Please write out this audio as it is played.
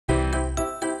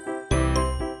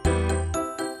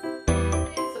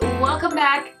welcome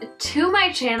back to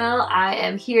my channel. I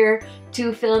am here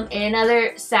to film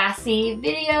another sassy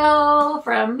video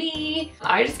from me.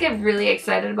 I just get really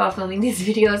excited about filming these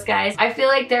videos, guys. I feel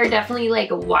like they're definitely like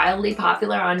wildly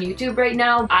popular on YouTube right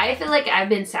now. I feel like I've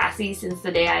been sassy since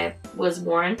the day I was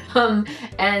born.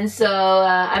 And so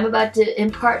I'm about to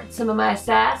impart some of my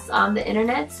sass on the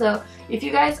internet. So if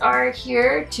you guys are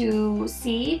here to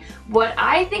see what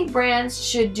I think brands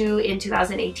should do in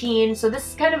 2018, so this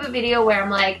is kind of a video where I'm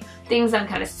like, things I'm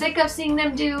kind of sick of seeing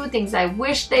them do, things I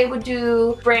wish they would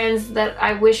do, brands that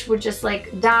I wish would just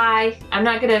like die. I'm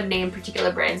not gonna name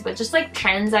particular brands, but just like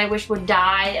trends I wish would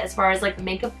die as far as like the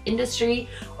makeup industry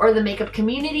or the makeup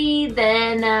community,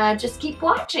 then just keep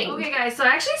watching. Okay guys, so I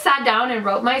actually sat down and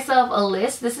wrote myself a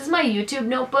list. This is my YouTube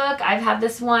notebook. I've had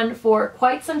this one for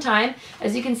quite some time.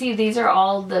 As you can see, these are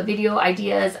all the video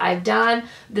ideas I've done.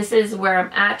 This is where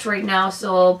I'm at right now.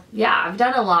 So yeah, I've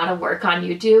done a lot of work on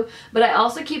YouTube, but I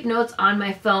also keep notes on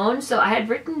my phone. So I had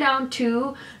written down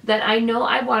two that I know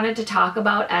I wanted to talk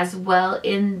about as well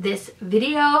in this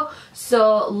video.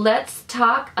 So let's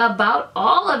talk about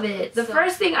all of it. The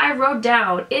first thing I wrote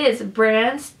down is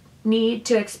brands need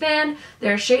to expand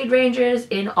their shade ranges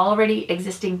in already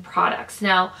existing products.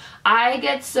 Now, I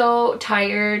get so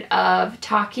tired of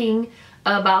talking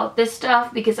about this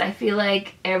stuff because I feel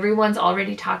like everyone's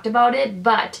already talked about it,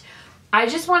 but I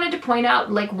just wanted to point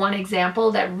out like one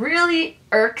example that really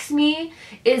irks me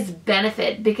is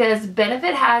Benefit, because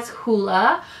Benefit has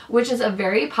Huda, which is a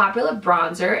very popular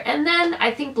bronzer, and then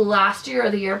I think last year or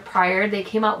the year prior they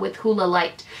came out with Huda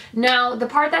Light. Now the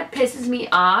part that pisses me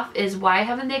off is why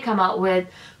haven't they come out with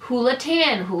Huda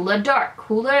Tan, Huda Dark,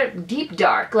 Huda Deep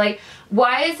Dark? Like,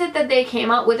 why is it that they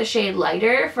came out with a shade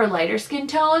lighter for lighter skin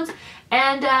tones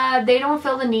and they don't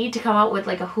feel the need to come out with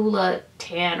like a Huda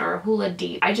Tan or a Huda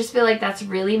Deep? I just feel like that's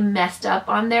really messed up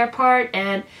on their part,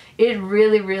 and it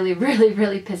really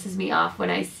pisses me off when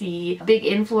I see big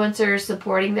influencers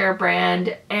supporting their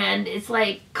brand, and it's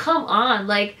like, come on,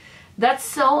 like, that's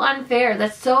so unfair.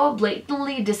 That's so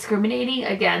blatantly discriminating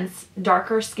against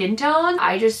darker skin tones.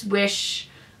 I just wish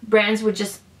brands would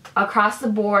just, across the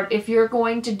board, if you're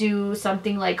going to do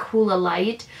something like Huda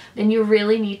Light, then you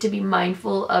really need to be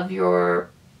mindful of your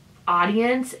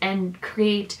audience and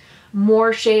create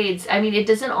more shades. I mean, it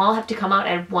doesn't all have to come out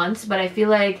at once, but I feel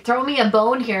like throw me a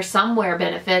bone here somewhere,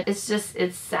 Benefit. It's just,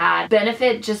 it's sad.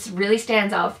 Benefit just really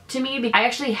stands out to me because I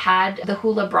actually had the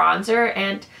Huda bronzer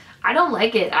and I don't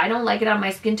like it. I don't like it on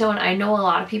my skin tone. I know a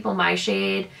lot of people my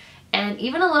shade and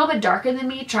even a little bit darker than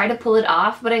me try to pull it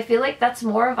off, but I feel like that's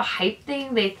more of a hype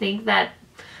thing. They think that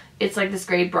it's like this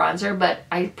great bronzer, but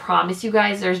I promise you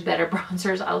guys there's better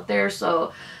bronzers out there,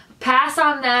 so pass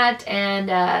on that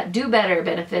and do better,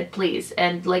 Benefit, please.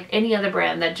 And like any other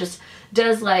brand that just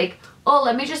does like, oh,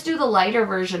 let me just do the lighter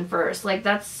version first. Like,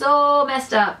 that's so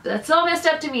messed up. That's so messed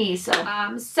up to me. So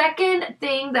second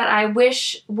thing that I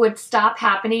wish would stop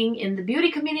happening in the beauty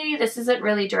community, this isn't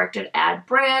really directed at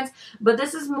brands, but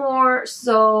this is more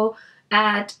so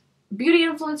at beauty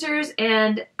influencers,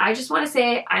 and I just want to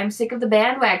say I'm sick of the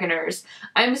bandwagoners.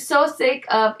 I'm so sick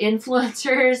of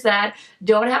influencers that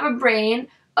don't have a brain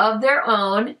of their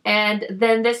own, and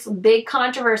then this big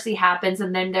controversy happens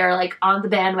and then they're like on the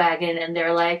bandwagon and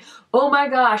they're like, oh my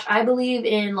gosh, I believe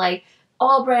in like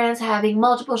all brands having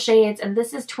multiple shades and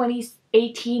this is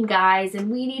 2018 guys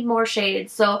and we need more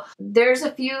shades. So there's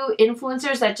a few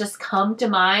influencers that just come to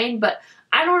mind, but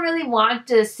I don't really want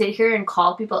to sit here and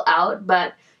call people out,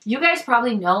 but you guys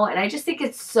probably know, and I just think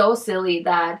it's so silly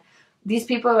that these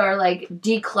people are like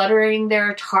decluttering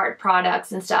their Tarte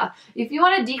products and stuff. If you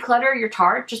want to declutter your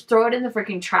Tarte, just throw it in the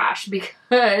freaking trash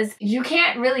because you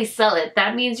can't really sell it.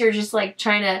 That means you're just like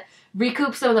trying to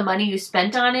recoup some of the money you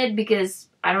spent on it, because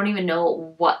I don't even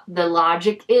know what the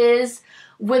logic is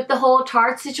with the whole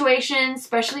Tarte situation.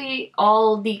 Especially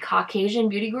all the Caucasian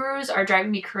beauty gurus are driving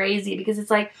me crazy because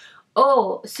it's like,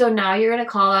 oh, so now you're going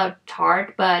to call out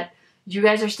Tarte, but you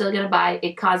guys are still going to buy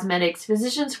IT Cosmetics,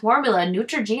 Physicians Formula,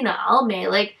 Neutrogena, Almay,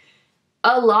 like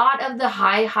a lot of the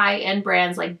high-end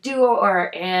brands like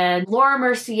Dior and Laura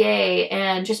Mercier,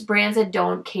 and just brands that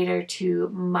don't cater to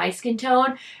my skin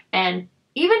tone, and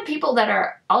even people that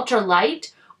are ultra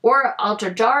light or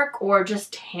ultra dark or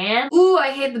just tan. Ooh, I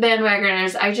hate the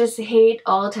bandwagoners. I just hate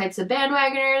all types of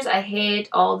bandwagoners. I hate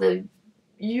all the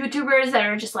YouTubers that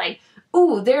are just like,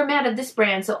 ooh, they're mad at this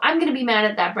brand, so I'm gonna be mad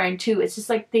at that brand too. It's just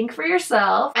like, think for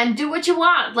yourself and do what you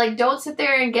want. Like, don't sit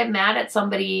there and get mad at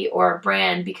somebody or a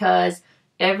brand because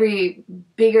every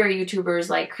bigger YouTuber is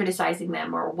like criticizing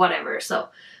them or whatever. So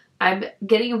I'm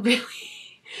getting really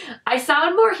I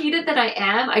sound more heated than I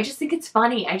am. I just think it's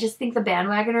funny. I just think the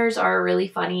bandwagoners are really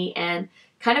funny and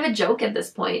kind of a joke at this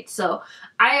point. So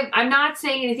I'm not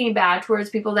saying anything bad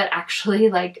towards people that actually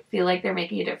like feel like they're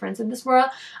making a difference in this world.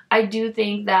 I do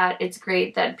think that it's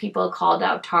great that people called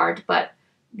out Tarte, but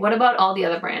what about all the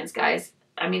other brands, guys?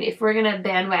 I mean, if we're gonna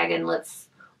bandwagon, let's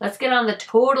get on the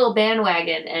total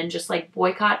bandwagon and just like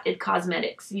boycott IT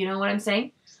Cosmetics. You know what I'm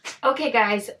saying? Okay,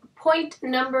 guys, point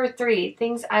number 3,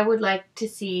 things I would like to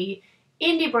see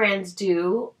indie brands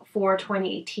do for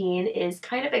 2018 is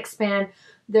kind of expand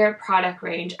their product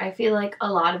range. I feel like a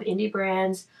lot of indie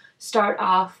brands start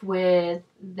off with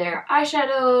their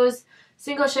eyeshadows,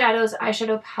 single shadows,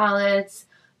 eyeshadow palettes,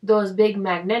 those big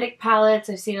magnetic palettes.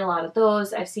 I've seen a lot of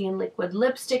those. I've seen liquid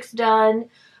lipsticks done,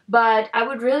 but I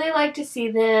would really like to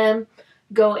see them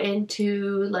go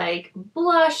into like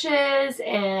blushes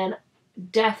and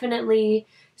definitely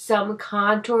some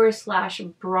contour slash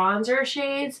bronzer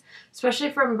shades,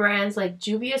 especially from brands like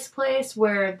Juvia's Place,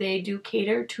 where they do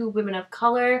cater to women of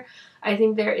color. I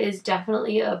think there is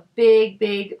definitely a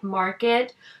big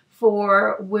market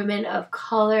for women of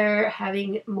color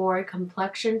having more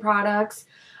complexion products.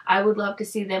 I would love to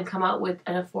see them come out with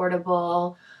an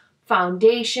affordable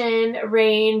foundation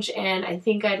range, and I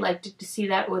think I'd like to see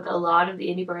that with a lot of the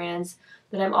indie brands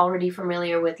that I'm already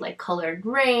familiar with, like Colored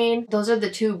Rain. Those are the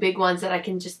 2 big ones that I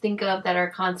can just think of that are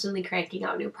constantly cranking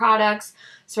out new products,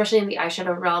 especially in the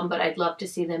eyeshadow realm, but I'd love to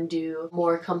see them do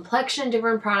more complexion,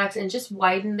 different products, and just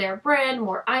widen their brand,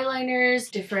 more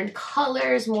eyeliners, different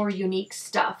colors, more unique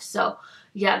stuff. So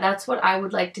yeah, that's what I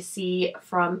would like to see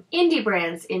from indie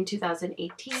brands in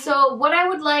 2018. So what I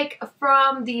would like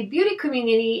from the beauty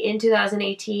community in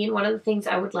 2018, one of the things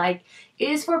I would like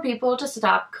is for people to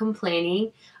stop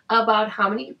complaining about how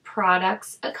many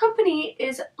products a company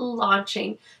is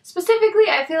launching. Specifically,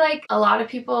 I feel like a lot of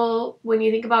people, when you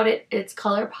think about it, it's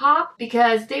ColourPop,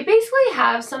 because they basically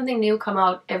have something new come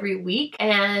out every week,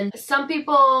 and some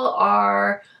people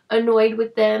are annoyed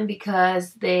with them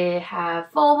because they have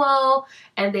FOMO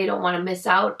and they don't want to miss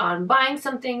out on buying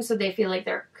something, so they feel like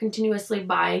they're continuously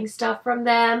buying stuff from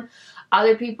them.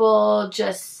 Other people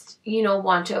just, you know,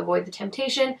 want to avoid the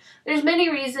temptation. There's many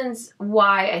reasons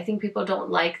why I think people don't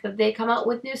like that they come out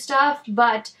with new stuff,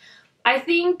 but I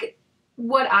think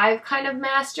what I've kind of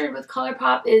mastered with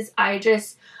ColourPop is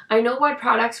I know what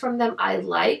products from them I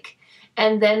like,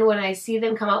 and then when I see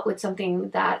them come out with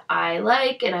something that I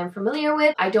like and I'm familiar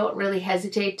with, I don't really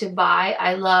hesitate to buy.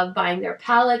 I love buying their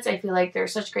palettes. I feel like they're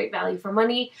such great value for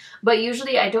money, but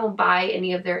usually I don't buy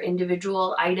any of their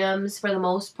individual items for the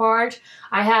most part.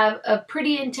 I have a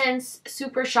pretty intense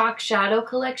Super Shock shadow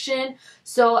collection,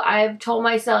 so I've told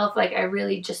myself like I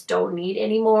really just don't need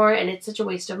anymore, and it's such a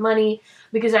waste of money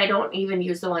because I don't even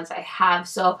use the ones I have.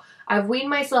 So I've weaned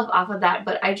myself off of that,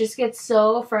 but I just get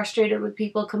so frustrated with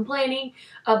people complaining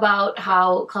about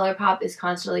how ColourPop is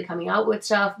constantly coming out with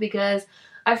stuff, because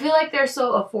I feel like they're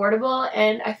so affordable,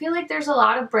 and I feel like there's a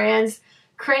lot of brands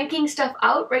cranking stuff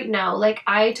out right now. Like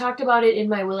I talked about it in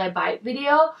my Will I Buy It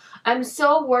video. I'm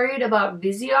so worried about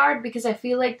Viseart because I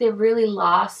feel like they've really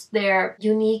lost their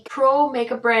unique pro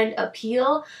makeup brand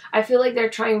appeal. I feel like they're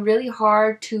trying really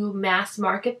hard to mass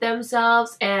market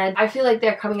themselves, and I feel like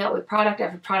they're coming out with product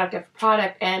after product after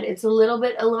product, and it's a little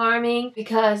bit alarming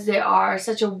because they are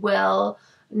such a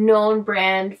well-known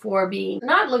brand for being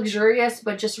not luxurious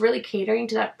but just really catering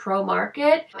to that pro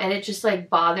market, and it just like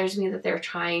bothers me that they're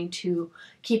trying to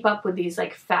keep up with these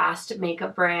like fast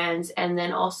makeup brands. And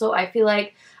then also I feel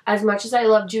like as much as I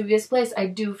love Juvia's Place, I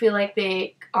do feel like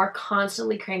they are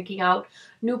constantly cranking out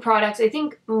new products. I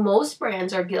think most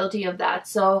brands are guilty of that.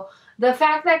 So the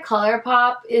fact that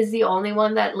ColourPop is the only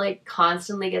one that like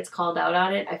constantly gets called out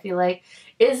on it, I feel like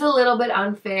is a little bit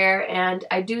unfair, and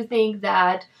I do think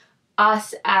that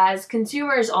us as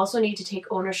consumers also need to take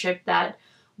ownership that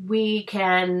we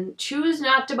can choose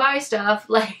not to buy stuff.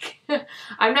 Like,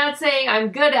 I'm not saying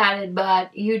I'm good at it,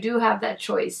 but you do have that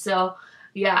choice. So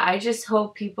yeah, I just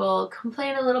hope people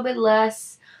complain a little bit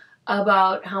less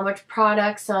about how much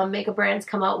products some makeup brands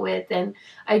come out with. And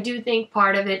I do think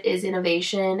part of it is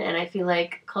innovation, and I feel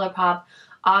like ColourPop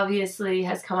obviously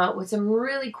has come out with some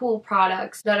really cool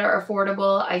products that are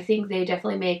affordable. I think they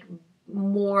definitely make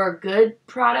more good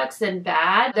products than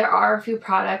bad. There are a few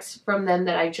products from them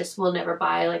that I just will never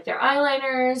buy, like their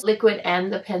eyeliners, liquid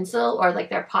and the pencil, or like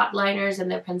their pot liners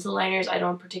and their pencil liners I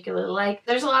don't particularly like.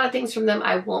 There's a lot of things from them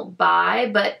I won't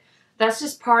buy, but that's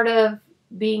just part of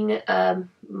being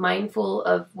mindful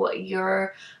of what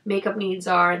your makeup needs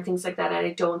are and things like that. And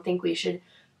I don't think we should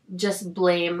just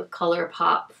blame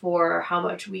ColourPop for how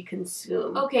much we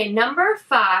consume. Okay, number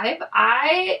 5,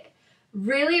 I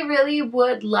really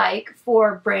would like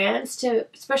for brands to,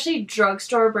 especially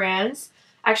drugstore brands,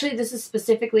 actually this is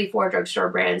specifically for drugstore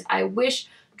brands, I wish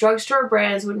drugstore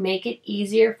brands would make it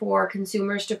easier for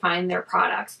consumers to find their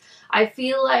products. I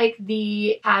feel like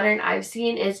the pattern I've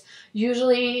seen is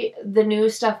usually the new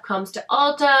stuff comes to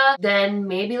Ulta, then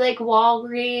maybe like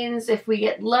Walgreens if we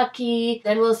get lucky,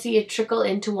 then we'll see it trickle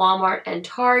into Walmart and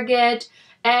Target.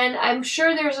 And I'm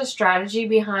sure there's a strategy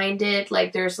behind it,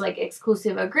 like there's like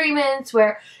exclusive agreements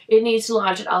where it needs to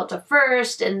launch at Ulta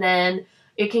first and then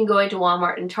it can go into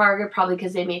Walmart and Target, probably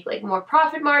because they make like more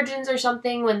profit margins or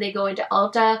something when they go into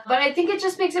Ulta. But I think it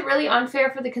just makes it really unfair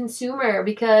for the consumer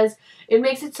because it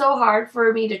makes it so hard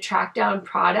for me to track down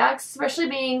products, especially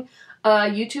being a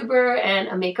YouTuber and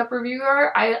a makeup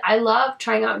reviewer. I love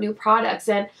trying out new products,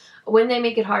 and when they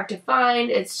make it hard to find,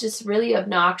 it's just really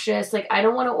obnoxious. Like, I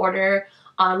don't want to order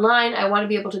online. I want to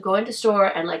be able to go into store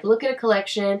and like look at a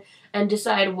collection and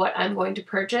decide what I'm going to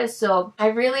purchase. So I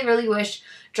really wish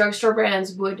drugstore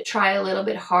brands would try a little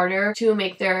bit harder to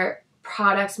make their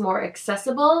products more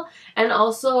accessible. And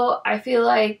also, I feel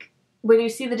like when you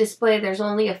see the display, there's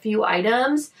only a few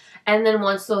items, and then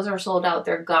once those are sold out,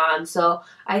 they're gone. So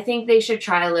I think they should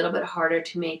try a little bit harder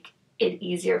to make it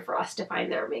easier for us to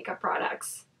find their makeup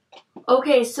products.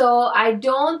 Okay, so I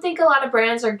don't think a lot of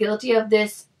brands are guilty of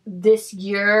this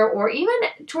year, or even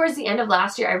towards the end of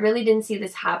last year. I really didn't see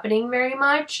this happening very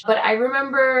much, but I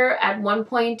remember at one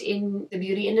point in the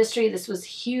beauty industry, this was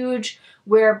huge,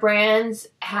 where brands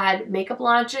had makeup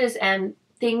launches and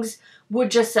things would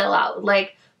just sell out.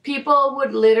 Like, people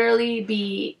would literally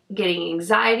be getting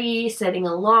anxiety, setting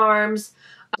alarms,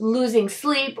 losing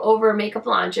sleep over makeup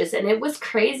launches, and it was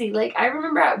crazy. Like, I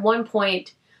remember at one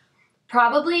point,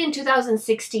 probably in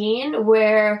 2016,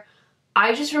 where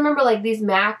I just remember like these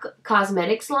MAC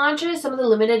Cosmetics launches, some of the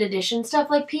limited edition stuff,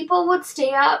 like people would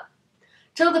stay up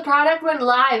till the product went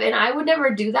live, and I would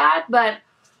never do that, but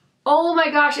oh my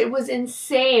gosh, it was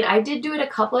insane. I did do it a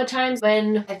couple of times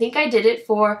when I think I did it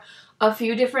for a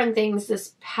few different things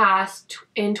this past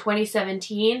in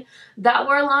 2017 that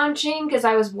were launching because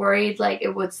I was worried like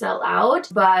it would sell out.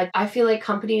 But I feel like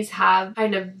companies have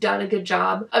kind of done a good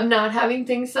job of not having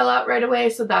things sell out right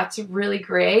away, so that's really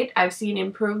great. I've seen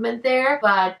improvement there.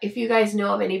 But if you guys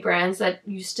know of any brands that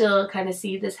you still kind of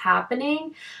see this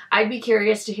happening, I'd be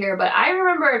curious to hear. But I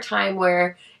remember a time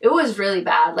where it was really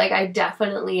bad. Like, I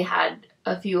definitely had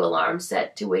a few alarms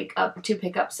set to wake up to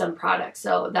pick up some products.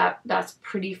 So that's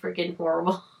pretty freaking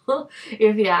horrible.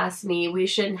 If you ask me, we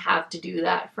shouldn't have to do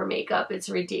that for makeup. It's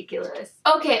ridiculous.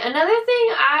 Okay, another thing,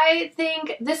 I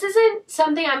think this isn't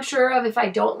something I'm sure of if I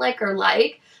don't like or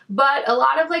like, but a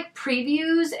lot of like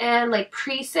previews and like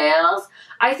pre-sales,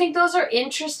 I think those are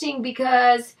interesting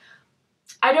because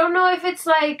I don't know if it's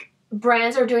like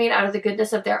brands are doing it out of the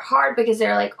goodness of their heart because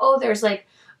they're like, oh, there's like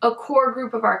a core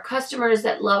group of our customers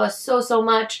that love us so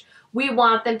much. We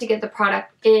want them to get the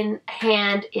product in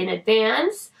hand in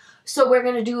advance. So we're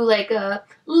going to do like a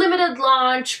limited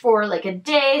launch for like a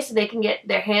day so they can get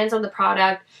their hands on the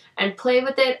product and play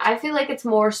with it. I feel like it's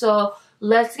more so,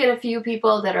 let's get a few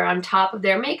people that are on top of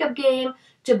their makeup game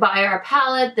to buy our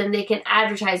palette, then they can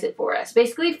advertise it for us.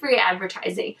 Basically free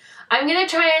advertising. I'm going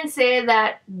to try and say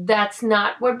that that's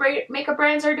not what makeup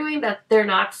brands are doing, that they're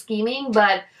not scheming,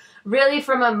 but really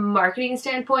from a marketing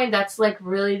standpoint, that's like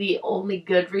really the only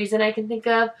good reason I can think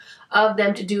of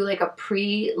them to do like a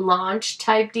pre-launch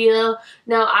type deal.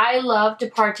 Now, I love to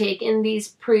partake in these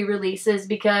pre-releases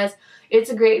because it's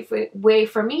a great way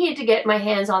for me to get my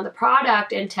hands on the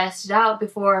product and test it out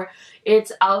before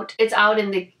it's out in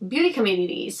the beauty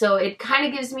community. So it kind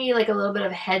of gives me like a little bit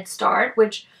of a head start,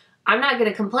 which I'm not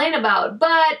going to complain about.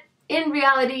 But in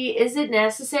reality, is it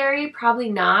necessary?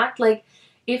 Probably not. Like,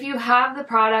 if you have the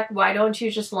product, why don't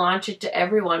you just launch it to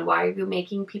everyone? Why are you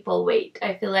making people wait?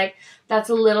 I feel like that's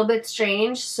a little bit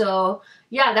strange. So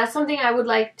yeah, that's something I would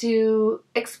like to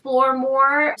explore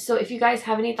more. So if you guys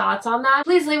have any thoughts on that,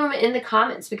 please leave them in the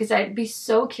comments because I'd be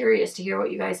so curious to hear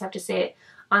what you guys have to say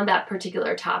on that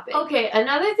particular topic. Okay,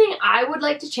 another thing I would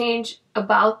like to change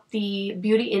about the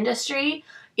beauty industry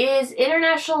is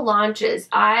international launches.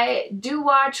 I do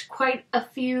watch quite a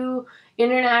few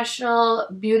international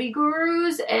beauty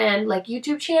gurus and like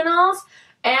YouTube channels,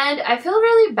 and I feel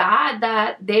really bad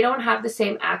that they don't have the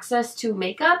same access to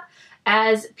makeup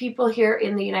as people here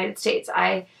in the United States.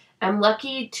 I am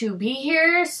lucky to be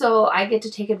here, so I get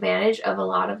to take advantage of a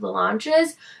lot of the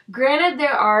launches. Granted,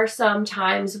 there are some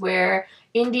times where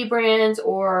indie brands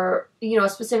or, you know,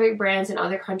 specific brands in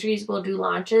other countries will do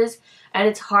launches and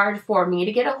it's hard for me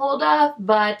to get a hold of,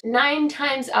 but 9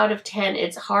 times out of 10,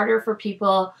 it's harder for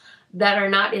people that are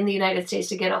not in the United States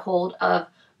to get a hold of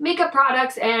makeup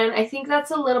products, and I think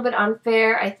that's a little bit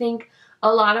unfair. I think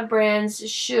a lot of brands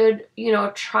should, you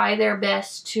know, try their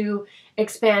best to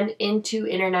expand into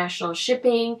international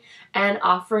shipping and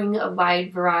offering a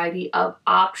wide variety of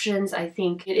options. I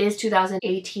think it is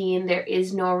 2018. There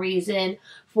is no reason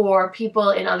for people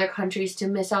in other countries to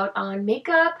miss out on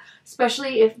makeup,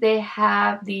 especially if they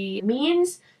have the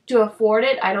means to afford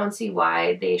it. I don't see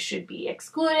why they should be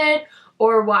excluded,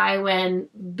 or why when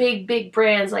big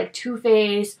brands like Too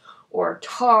Faced or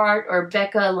Tarte or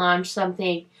Becca launch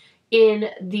something in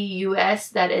the US,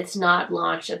 that it's not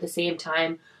launched at the same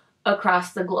time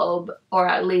across the globe, or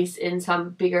at least in some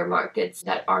bigger markets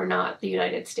that are not the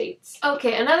United States.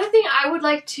 Okay, another thing I would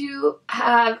like to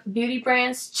have beauty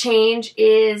brands change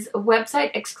is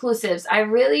website exclusives. I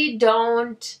really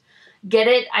don't get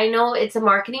it. I know it's a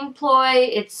marketing ploy.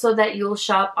 It's so that you'll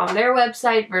shop on their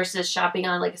website versus shopping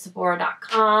on like a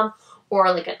Sephora.com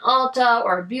or like an Ulta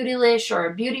or a Beautylish or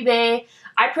a Beauty Bay.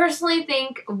 I personally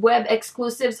think web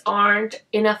exclusives aren't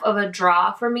enough of a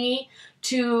draw for me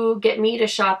to get me to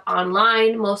shop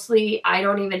online. Mostly, I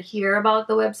don't even hear about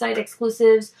the website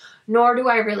exclusives, nor do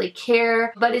I really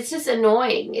care, but it's just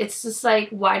annoying. It's just like,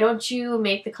 why don't you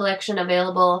make the collection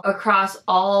available across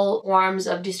all forms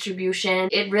of distribution?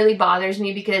 It really bothers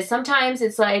me because sometimes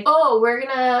it's like, oh, we're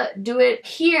gonna do it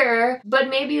here, but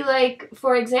maybe like,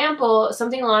 for example,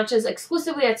 something launches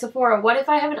exclusively at Sephora. What if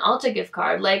I have an Ulta gift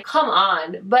card? Like, come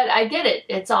on. But I get it.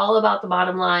 It's all about the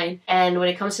bottom line. And when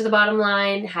it comes to the bottom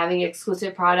line, having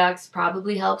exclusive products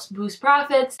probably helps boost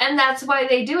profits, and that's why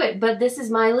they do it. But this is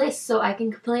my list, so I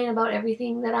can complain about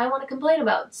everything that I want to complain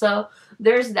about. So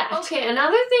there's that. Okay,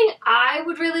 another thing I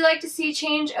would really like to see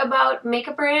change about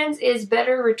makeup brands is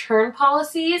better return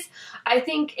policies. I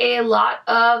think a lot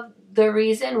of the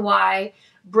reason why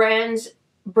brand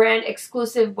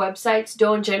exclusive websites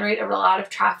don't generate a lot of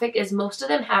traffic is most of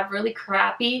them have really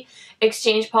crappy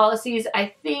exchange policies.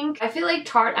 I feel like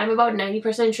Tarte, I'm about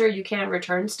 90% sure you can't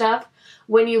return stuff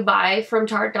when you buy from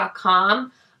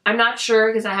Tarte.com. I'm not sure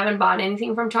because I haven't bought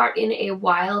anything from Tarte in a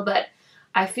while, but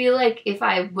I feel like if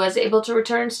I was able to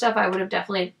return stuff, I would have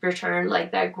definitely returned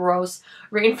like that gross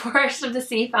Rainforest of the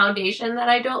Sea foundation that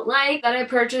I don't like, that I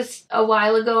purchased a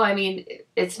while ago. I mean,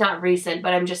 it's not recent,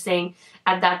 but I'm just saying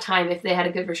at that time, if they had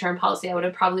a good return policy, I would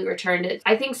have probably returned it.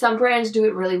 I think some brands do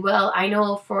it really well. I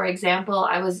know, for example,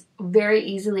 I was very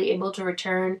easily able to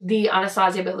return the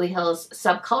Anastasia Beverly Hills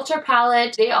Subculture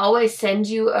palette. They always send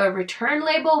you a return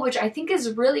label, which I think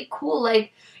is really cool.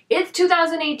 Like, it's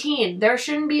 2018. There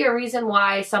shouldn't be a reason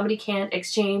why somebody can't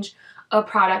exchange a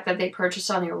product that they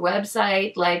purchased on your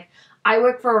website. Like, I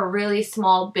work for a really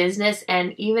small business,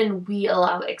 and even we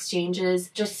allow exchanges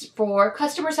just for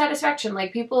customer satisfaction.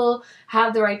 Like, people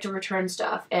have the right to return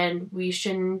stuff, and we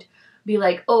shouldn't be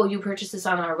like, oh, you purchased this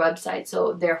on our website,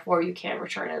 so therefore you can't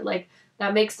return it. Like,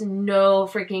 that makes no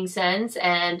freaking sense,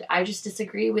 and I just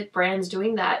disagree with brands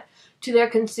doing that to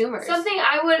their consumers. Something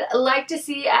I would like to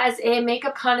see as a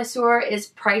makeup connoisseur is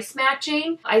price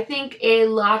matching. I think a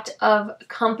lot of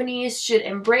companies should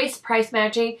embrace price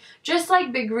matching, just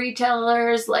like big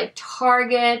retailers like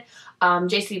Target,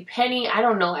 JCPenney. I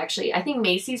don't know, actually. I think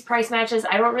Macy's price matches.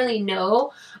 I don't really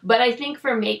know, but I think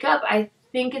for makeup, I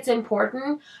think it's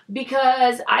important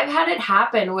because I've had it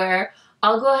happen where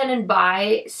I'll go ahead and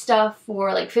buy stuff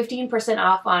for like 15%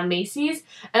 off on Macy's,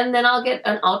 and then I'll get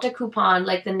an Ulta coupon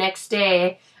like the next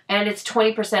day and it's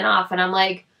 20% off, and I'm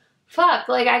like, fuck,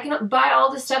 like I can buy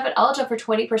all this stuff at Ulta for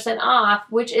 20% off,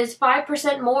 which is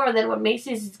 5% more than what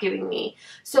Macy's is giving me.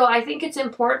 So I think it's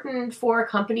important for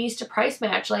companies to price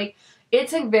match. Like,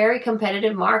 it's a very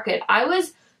competitive market. I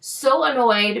was so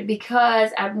annoyed because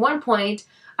at one point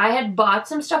I had bought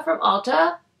some stuff from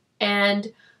Ulta,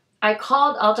 and I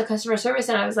called Ulta customer service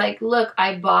and I was like, look,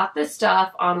 I bought this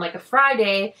stuff on like a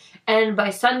Friday, and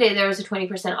by Sunday there was a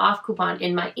 20% off coupon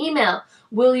in my email.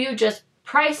 Will you just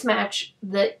price match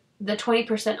the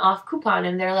 20% off coupon?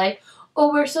 And they're like,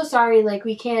 oh, we're so sorry, like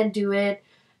we can't do it.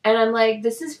 And I'm like,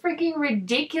 this is freaking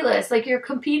ridiculous. Like, you're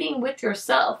competing with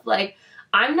yourself. Like,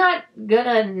 I'm not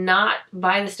gonna not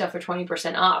buy the stuff for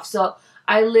 20% off. So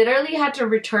I literally had to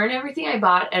return everything I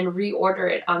bought and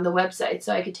reorder it on the website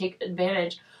so I could take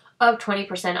advantage of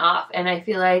 20% off. And I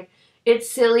feel like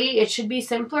it's silly. It should be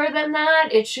simpler than that.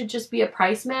 It should just be a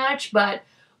price match. But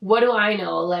what do I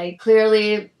know? Like,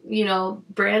 clearly, you know,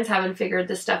 brands haven't figured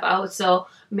this stuff out. So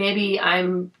maybe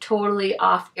I'm totally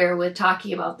off air with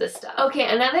talking about this stuff. Okay,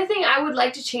 another thing I would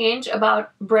like to change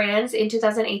about brands in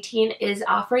 2018 is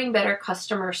offering better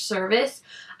customer service.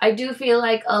 I do feel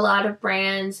like a lot of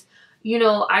brands you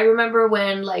know, I remember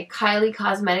when like Kylie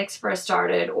Cosmetics first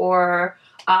started, or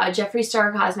Jeffree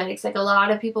Star Cosmetics, like a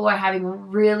lot of people were having a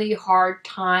really hard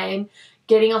time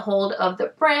getting a hold of the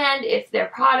brand if their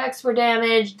products were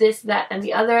damaged, this, that, and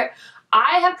the other.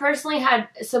 I have personally had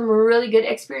some really good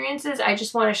experiences I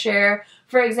just want to share.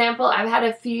 For example, I've had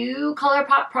a few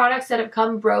ColourPop products that have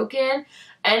come broken,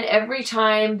 and every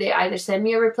time they either send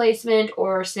me a replacement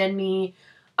or send me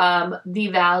the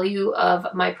value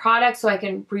of my product so I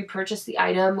can repurchase the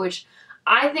item, which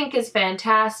I think is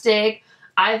fantastic.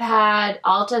 I've had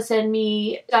Ulta send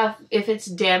me stuff. If it's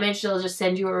damaged, they'll just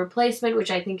send you a replacement, which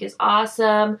I think is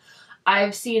awesome.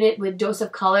 I've seen it with Dose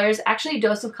of Colors. Actually,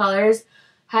 Dose of Colors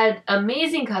had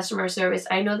amazing customer service.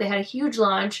 I know they had a huge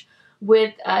launch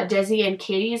with Desi and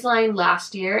Katie's line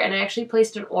last year, and I actually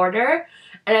placed an order,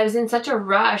 and I was in such a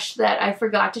rush that I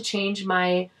forgot to change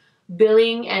my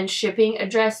billing and shipping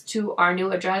address to our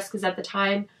new address, because at the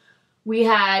time we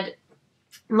had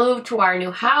moved to our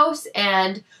new house,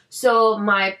 and so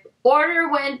my order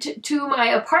went to my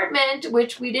apartment,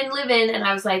 which we didn't live in, and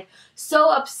I was like so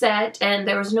upset, and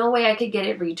there was no way I could get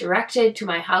it redirected to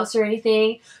my house or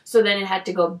anything. So then it had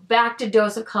to go back to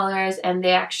Dose of Colors, and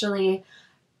they actually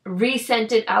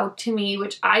resent it out to me,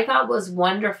 which I thought was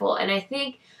wonderful. And I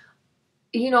think,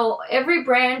 you know, every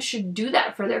brand should do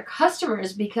that for their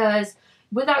customers, because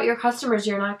without your customers,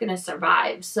 you're not going to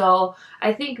survive. So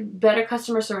I think better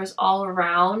customer service all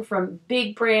around, from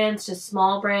big brands to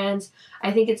small brands,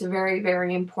 I think it's very,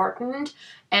 very important.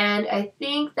 And I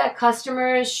think that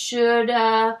customers should,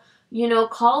 you know,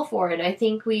 call for it. I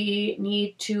think we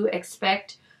need to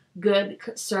expect good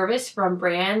service from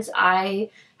brands. I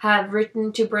have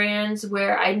written to brands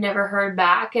where I never heard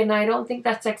back, and I don't think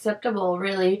that's acceptable,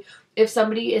 really. If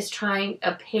somebody is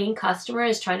a paying customer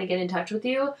is trying to get in touch with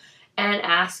you and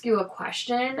ask you a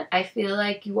question, I feel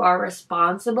like you are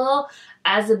responsible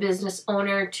as a business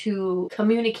owner to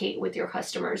communicate with your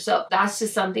customers. So that's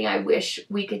just something I wish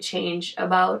we could change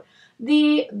about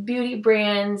the beauty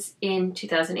brands in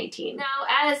 2018. Now,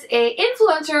 as a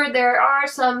influencer, there are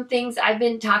some things I've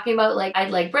been talking about, like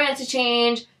I'd like brands to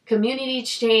change, community to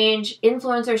change,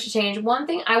 influencers to change. One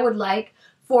thing I would like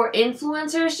for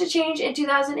influencers to change in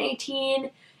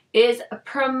 2018 is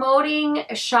promoting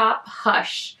Shop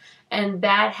Hush and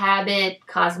Bad Habit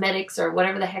Cosmetics, or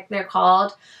whatever the heck they're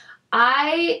called.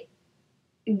 I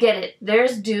get it.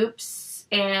 There's dupes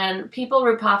and people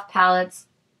rip off palettes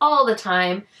all the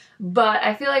time, but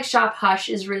I feel like Shop Hush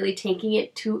is really taking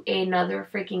it to another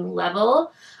freaking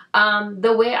level.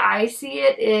 The way I see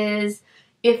it is,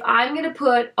 if I'm going to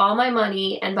put all my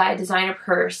money and buy a designer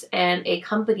purse and a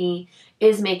company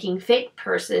is making fake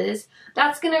purses,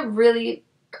 that's going to really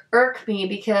irk me,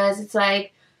 because it's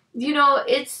like, you know,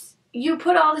 you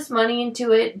put all this money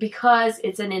into it because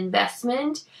it's an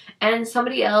investment, and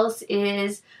somebody else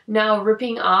is now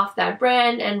ripping off that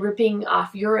brand and ripping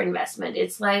off your investment.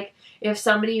 It's like if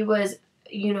somebody was,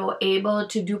 you know, able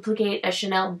to duplicate a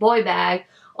Chanel boy bag,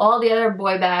 all the other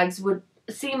boy bags would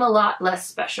seem a lot less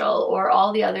special, or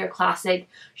all the other classic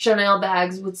Chanel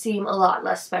bags would seem a lot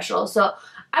less special. So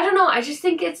I don't know, I just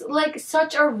think it's like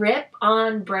such a rip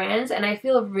on brands, and I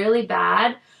feel really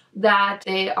bad that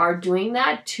they are doing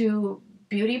that to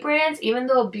beauty brands, even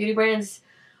though beauty brands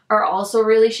are also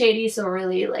really shady. So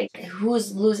really, like,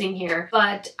 who's losing here?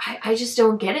 But I just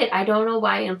don't get it. I don't know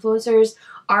why influencers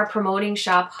are promoting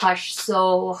Shop Hush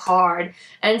so hard.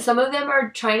 And some of them are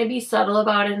trying to be subtle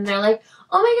about it, and they're like,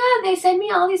 oh my god, they send me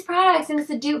all these products and it's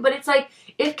a dupe. But it's like,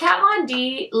 if Kat Von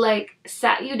D like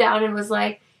sat you down and was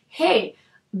like, hey,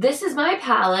 this is my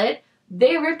palette,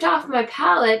 they ripped off my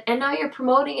palette, and now you're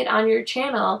promoting it on your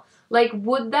channel, like,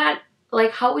 would that,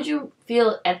 like, how would you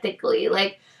feel ethically?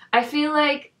 Like, I feel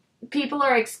like people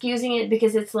are excusing it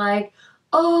because it's like,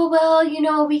 oh, well, you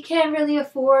know, we can't really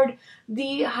afford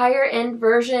the higher end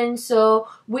version, so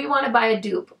we want to buy a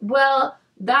dupe. Well,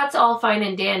 that's all fine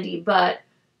and dandy, but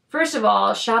first of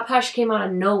all, Shop Hush came out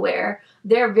of nowhere.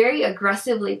 They're very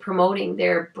aggressively promoting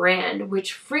their brand,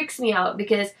 which freaks me out,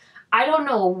 because I don't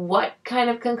know what kind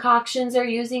of concoctions they're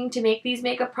using to make these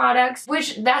makeup products,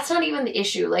 which that's not even the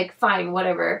issue. Like, fine,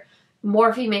 whatever.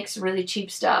 Morphe makes really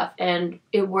cheap stuff and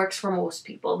it works for most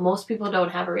people. Most people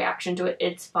don't have a reaction to it.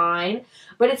 It's fine.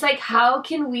 But it's like, how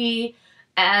can we,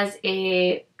 as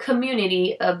a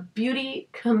community, a beauty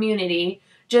community,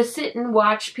 just sit and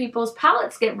watch people's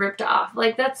palettes get ripped off?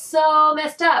 Like, that's so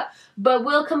messed up. But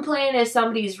we'll complain if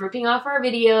somebody's ripping off our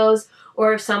videos,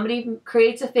 or if somebody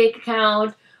creates a fake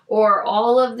account, or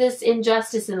all of this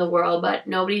injustice in the world, but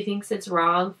nobody thinks it's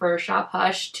wrong for Shop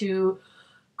Hush to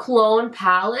clone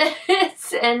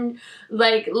palettes and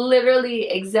like literally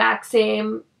exact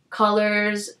same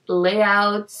colors,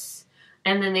 layouts,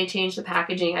 and then they change the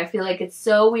packaging. I feel like it's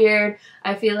so weird.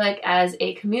 I feel like as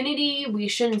a community, we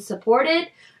shouldn't support it.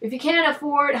 If you can't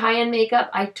afford high-end makeup,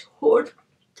 I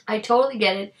totally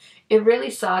get it. It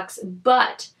really sucks,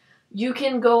 but you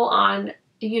can go on,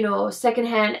 you know,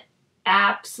 secondhand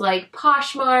apps like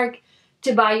Poshmark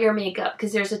to buy your makeup,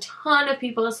 because there's a ton of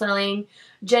people selling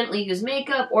gently used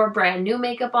makeup or brand new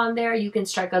makeup on there. You can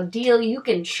strike a deal, you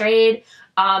can trade.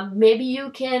 Maybe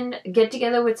you can get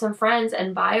together with some friends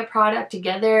and buy a product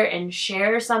together and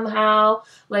share somehow,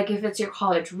 like if it's your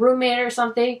college roommate or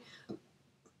something.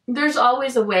 There's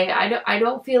always a way. I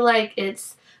don't feel like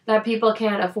it's that people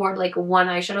can't afford like one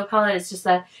eyeshadow palette. It's just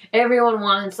that everyone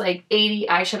wants like 80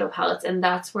 eyeshadow palettes, and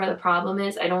that's where the problem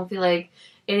is. I don't feel like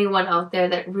anyone out there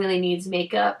that really needs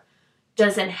makeup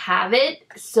doesn't have it.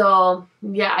 So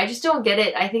yeah, I just don't get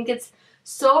it. I think it's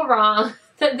so wrong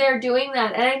that they're doing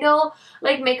that. And I know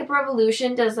like Makeup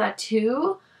Revolution does that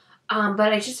too,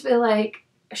 but I just feel like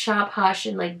Shop Hush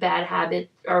and like Bad Habit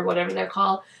or whatever they're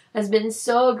called has been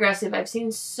so aggressive. I've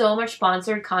seen so much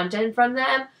sponsored content from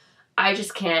them. I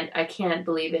can't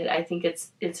believe it. I think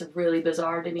it's really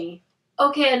bizarre to me.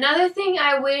 Okay, another thing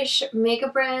I wish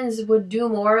makeup brands would do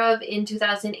more of in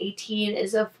 2018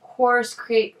 is, of course,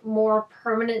 create more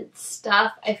permanent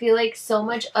stuff. I feel like so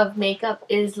much of makeup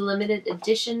is limited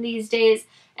edition these days,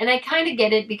 and I kind of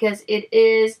get it because it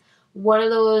is one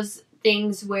of those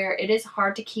things where it is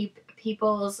hard to keep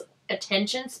people's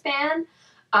attention span.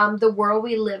 The world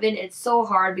we live in, it's so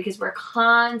hard because we're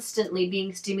constantly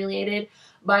being stimulated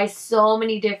by so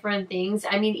many different things.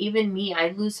 I mean, even me, I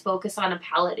lose focus on a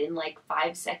palette in like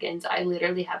 5 seconds. I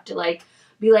literally have to like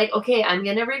be like, okay, I'm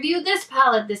gonna review this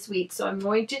palette this week, so I'm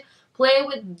going to play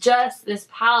with just this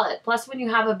palette. Plus, when you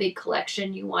have a big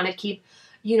collection, you want to keep,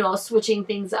 you know, switching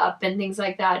things up and things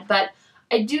like that. But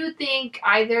I do think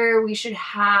either we should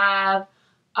have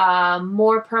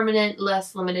more permanent,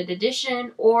 less limited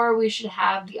edition, or we should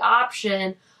have the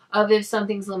option of, if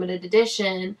something's limited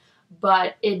edition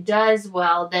but it does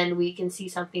well, then we can see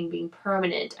something being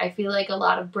permanent. I feel like a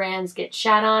lot of brands get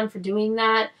shat on for doing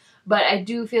that, but I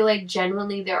do feel like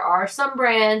genuinely there are some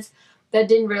brands that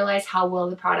didn't realize how well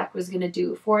the product was going to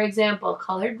do. For example,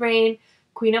 Colored Rain,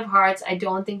 Queen of Hearts, I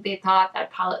don't think they thought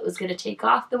that palette was going to take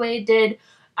off the way it did.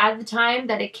 At the time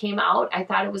that it came out, I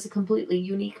thought it was a completely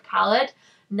unique palette.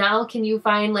 Now, can you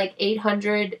find like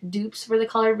 800 dupes for the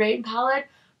Colored Rain palette?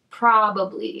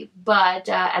 Probably, but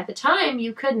at the time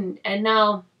you couldn't. And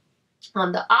now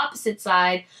on the opposite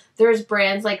side, there's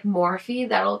brands like Morphe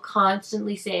that'll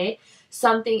constantly say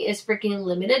something is freaking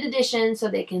limited edition so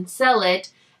they can sell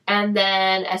it, and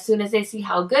then as soon as they see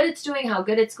how good it's doing,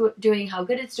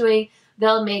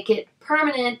 they'll make it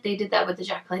permanent. They did that with the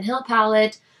Jaclyn Hill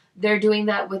palette. They're doing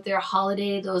that with their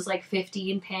holiday, those like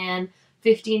 $15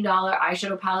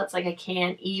 eyeshadow palettes. Like, I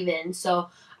can't even. So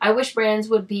I wish brands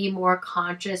would be more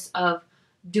conscious of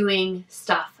doing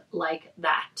stuff like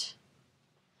that.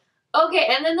 Okay,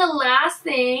 and then the last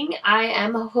thing I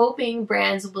am hoping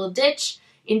brands will ditch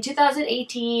in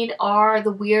 2018 are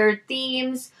the weird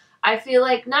themes. I feel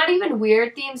like not even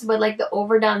weird themes, but like the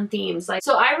overdone themes. Like,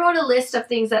 so I wrote a list of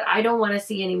things that I don't want to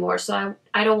see anymore. So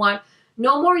I don't want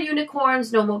no more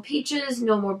unicorns, no more peaches,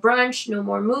 no more brunch, no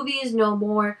more movies, no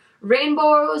more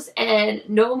rainbows, and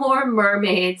no more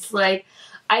mermaids. Like,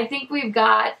 I think we've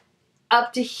got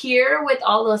up to here with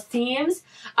all those themes.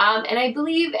 And I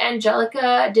believe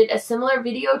Angelica did a similar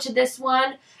video to this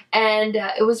one, and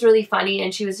it was really funny.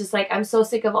 And she was just like, I'm so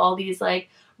sick of all these like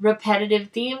repetitive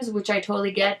themes, which I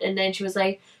totally get. And then she was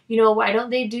like, you know, why don't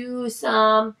they do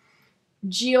some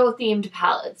geo-themed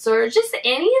palettes or just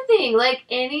anything, like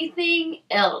anything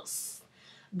else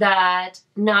that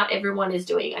not everyone is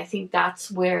doing? I think that's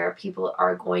where people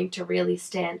are going to really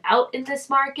stand out in this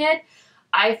market.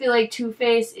 I feel like Too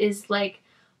Faced is like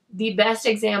the best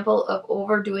example of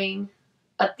overdoing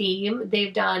a theme.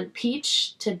 They've done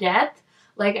peach to death.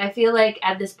 Like, I feel like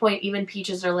at this point, even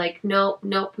peaches are like, nope,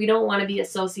 we don't want to be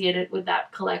associated with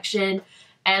that collection.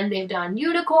 And they've done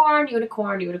unicorn.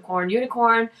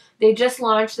 They just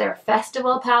launched their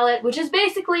festival palette, which is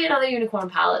basically another unicorn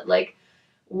palette. Like,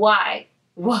 why?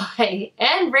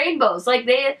 And rainbows. Like,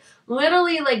 they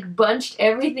literally like bunched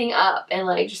everything up and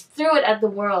like just threw it at the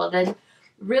world, and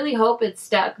really hope it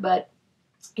stuck. But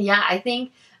yeah, I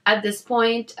think at this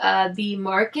point, the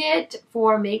market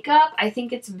for makeup, I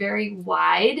think it's very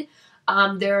wide.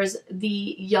 There's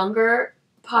the younger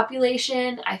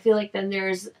population. I feel like then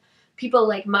there's people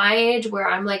like my age where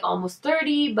I'm like almost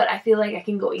 30, but I feel like I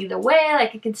can go either way.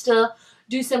 Like, I can still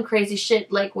do some crazy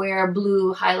shit like wear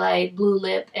blue highlight, blue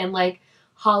lip, and like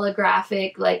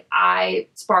holographic like eye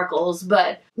sparkles,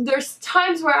 but there's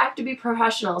times where I have to be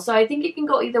professional, so I think it can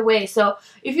go either way. So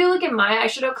if you look at my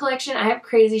eyeshadow collection, I have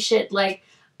crazy shit. Like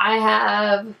I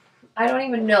have, I don't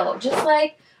even know, just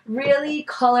like really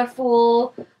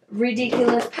colorful,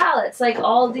 ridiculous palettes. Like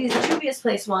all these Juvia's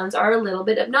Place ones are a little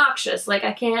bit obnoxious. Like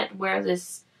I can't wear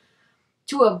this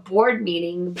to a board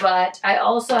meeting, but I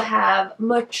also have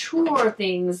mature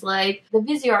things like the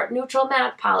Viseart Neutral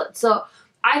Matte palette. So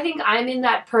I think I'm in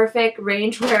that perfect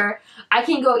range where I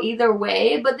can go either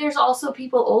way, but there's also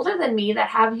people older than me that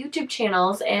have YouTube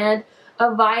channels and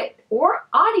a wide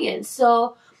audience.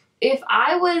 So if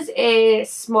I was a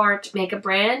smart makeup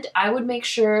brand, I would make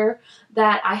sure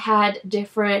that I had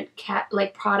different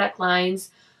like product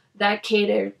lines that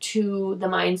cater to the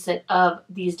mindset of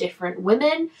these different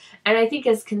women. And I think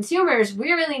as consumers,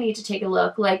 we really need to take a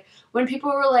look. Like when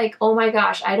people were like, oh my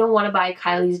gosh, I don't want to buy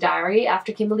Kylie's Diary,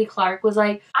 after Kimberly Clark was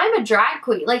like, I'm a drag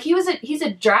queen. Like he's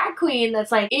a drag queen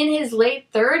that's like in his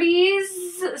late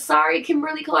 30s. Sorry,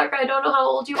 Kimberly Clark, I don't know how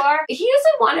old you are. He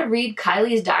doesn't want to read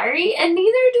Kylie's Diary, and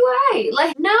neither do I.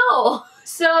 Like, no.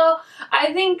 So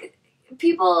I think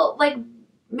people, like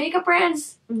makeup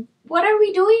brands, what are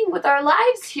we doing with our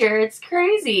lives here? It's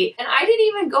crazy. And I didn't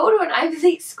even go to an Ivy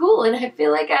League school, and I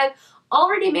feel like I've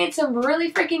already made some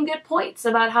really freaking good points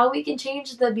about how we can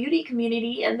change the beauty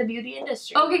community and the beauty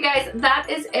industry. Okay guys, that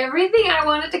is everything I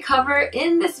wanted to cover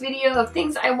in this video of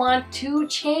things I want to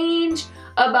change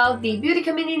about the beauty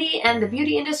community and the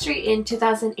beauty industry in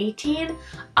 2018.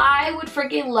 I would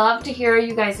freaking love to hear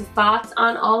you guys' thoughts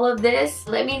on all of this.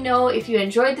 Let me know if you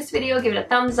enjoyed this video, give it a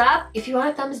thumbs up. If you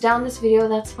want to thumbs down this video,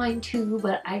 that's fine too,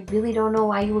 but I really don't know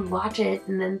why you would watch it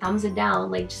and then thumbs it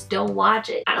down. Like, just don't watch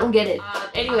it. I don't get it.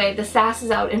 Anyway, the sass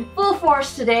is out in full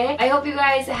force today. I hope you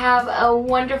guys have a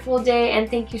wonderful day, and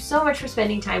thank you so much for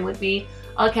spending time with me.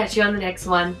 I'll catch you on the next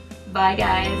one. Bye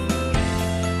guys.